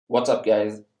What's up,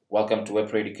 guys? Welcome to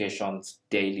Web Education's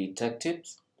Daily Tech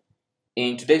Tips.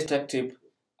 In today's tech tip,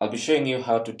 I'll be showing you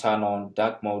how to turn on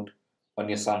dark mode on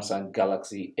your Samsung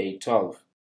Galaxy A12.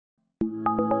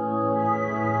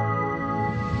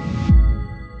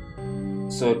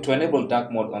 So to enable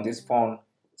dark mode on this phone,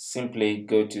 simply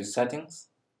go to Settings.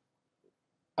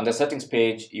 On the Settings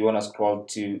page, you want to scroll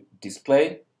to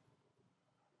Display.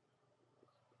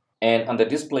 And on the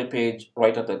display page,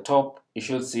 right at the top, you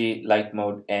should see light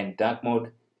mode and dark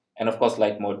mode. And of course,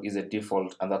 light mode is a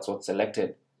default, and that's what's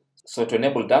selected. So to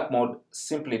enable dark mode,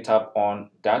 simply tap on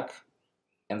dark,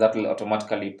 and that will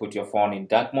automatically put your phone in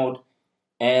dark mode.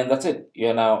 And that's it,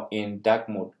 you're now in dark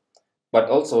mode. But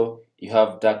also, you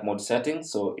have dark mode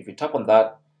settings. So if you tap on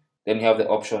that, then you have the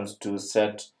options to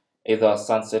set either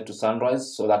sunset to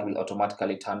sunrise. So that will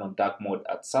automatically turn on dark mode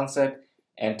at sunset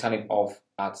and turn it off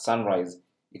at sunrise.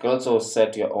 You can also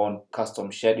set your own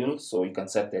custom schedule. So you can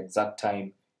set the exact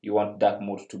time you want dark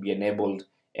mode to be enabled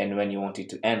and when you want it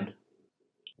to end.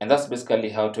 And that's basically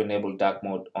how to enable dark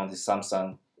mode on the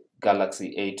Samsung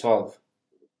Galaxy A12.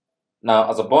 Now,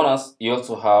 as a bonus, you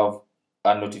also have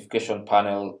a notification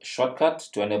panel shortcut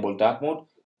to enable dark mode.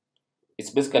 It's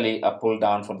basically a pull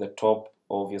down from the top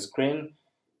of your screen.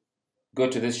 Go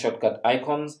to these shortcut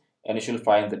icons and you should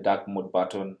find the dark mode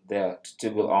button there to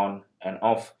toggle on and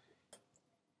off.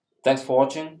 Thanks for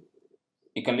watching.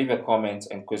 You can leave your comments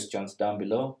and questions down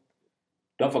below.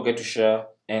 Don't forget to share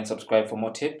and subscribe for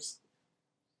more tips.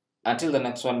 Until the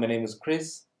next one, my name is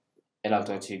Chris, and I'll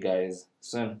talk to you guys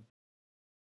soon.